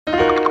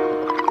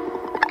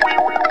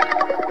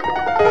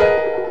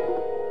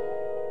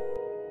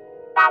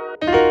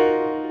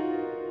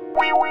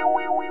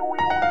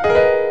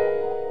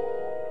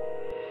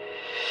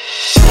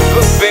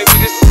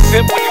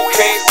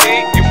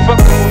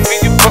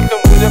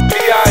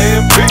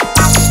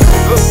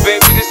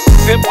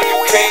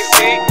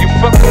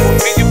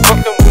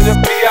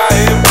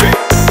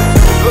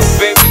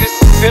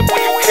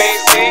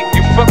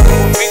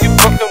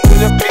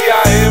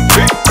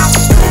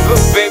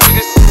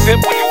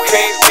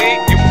can't see.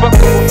 You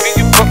fucking with me,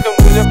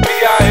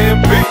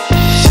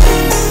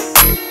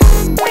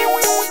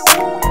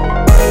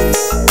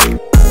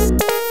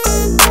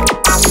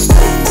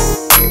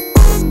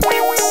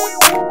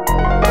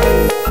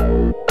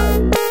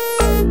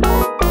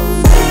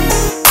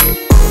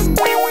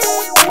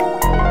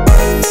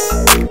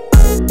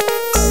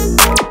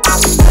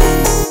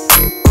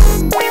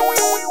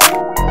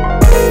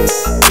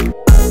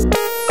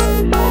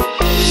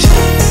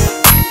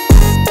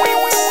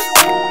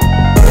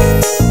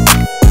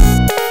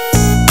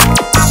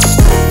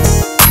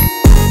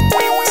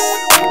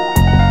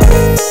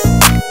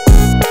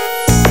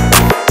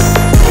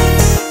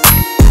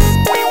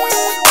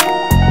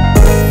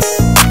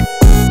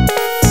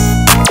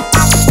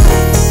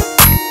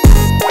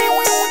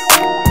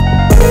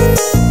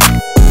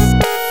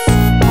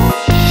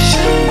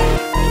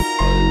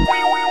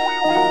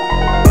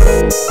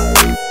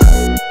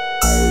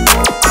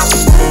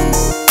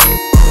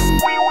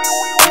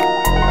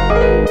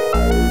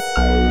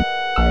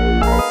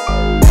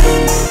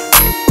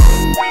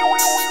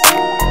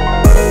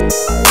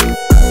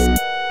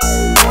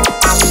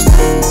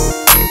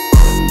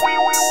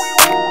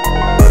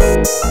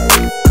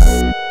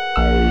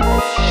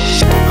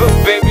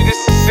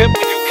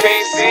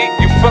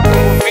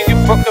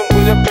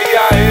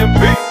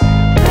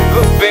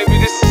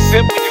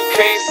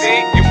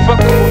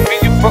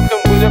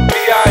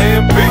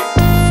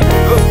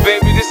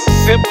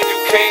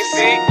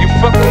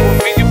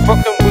 you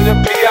fucking with a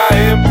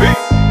PIMP.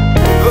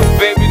 Look,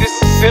 baby,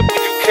 this is simple,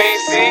 you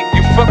can't see.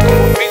 You fucking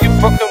with me, you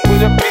fucking with